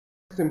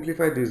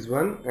simplify this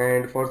one,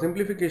 and for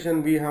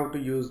simplification we have to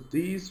use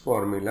this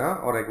formula,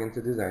 or I can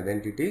say this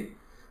identity.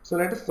 So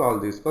let us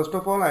solve this. First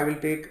of all, I will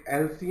take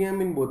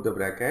LCM in both the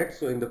brackets.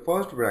 So in the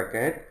first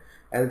bracket,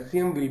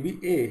 LCM will be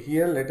A.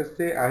 Here let us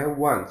say I have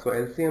 1. So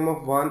LCM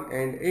of 1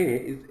 and A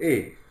is A.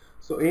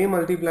 So A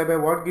multiplied by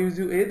what gives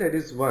you A? That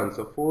is 1.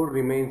 So 4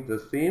 remains the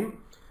same.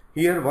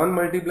 Here 1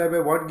 multiplied by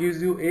what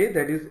gives you A?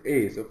 That is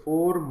A. So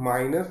 4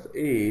 minus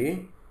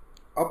A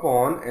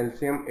upon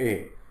LCM A.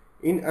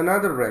 In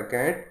another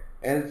bracket,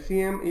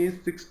 LCM is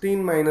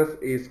 16 minus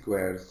A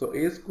square. So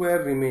A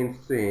square remains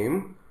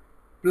same,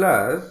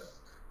 plus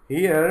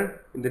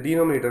here in the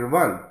denominator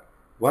 1.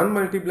 1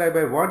 multiplied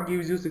by what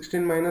gives you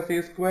 16 minus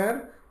A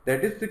square?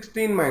 That is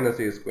 16 minus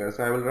A square.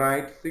 So I will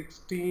write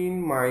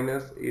 16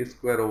 minus A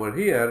square over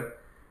here.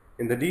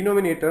 In the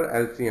denominator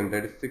LCM,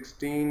 that is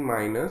 16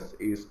 minus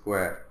A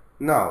square.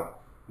 Now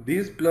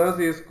this plus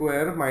A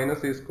square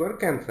minus A square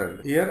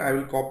cancelled. Here I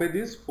will copy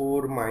this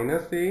 4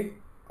 minus A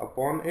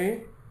upon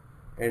A,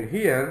 and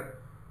here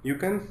you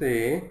can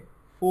say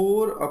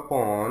 4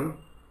 upon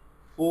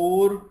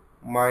 4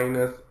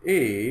 minus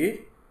A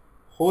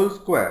whole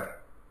square,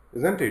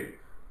 isn't it?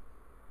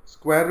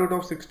 Square root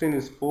of 16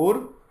 is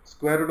 4,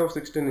 square root of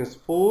 16 is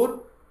 4,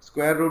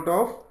 square root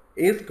of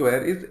A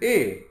square is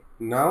A.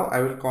 Now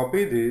I will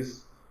copy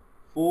this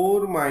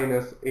 4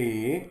 minus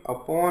A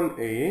upon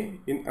A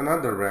in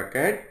another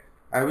bracket.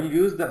 I will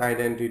use the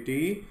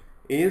identity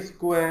A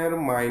square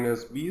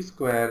minus B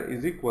square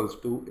is equals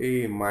to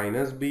A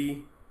minus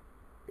B,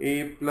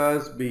 A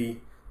plus B.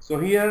 So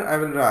here I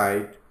will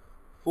write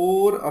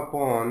 4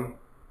 upon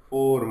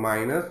 4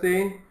 minus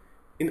A.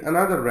 In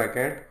another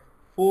bracket,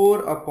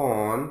 4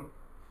 upon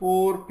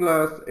 4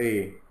 plus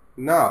A.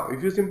 Now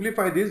if you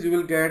simplify this, you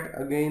will get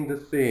again the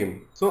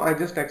same. So I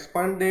just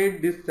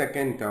expanded this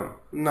second term.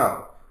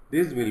 Now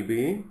this will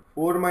be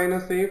 4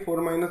 minus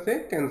A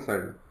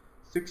cancelled.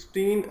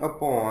 16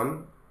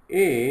 upon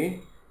A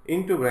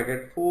into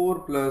bracket 4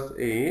 plus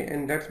A,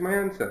 and that's my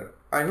answer.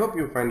 I hope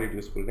you find it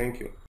useful. Thank you.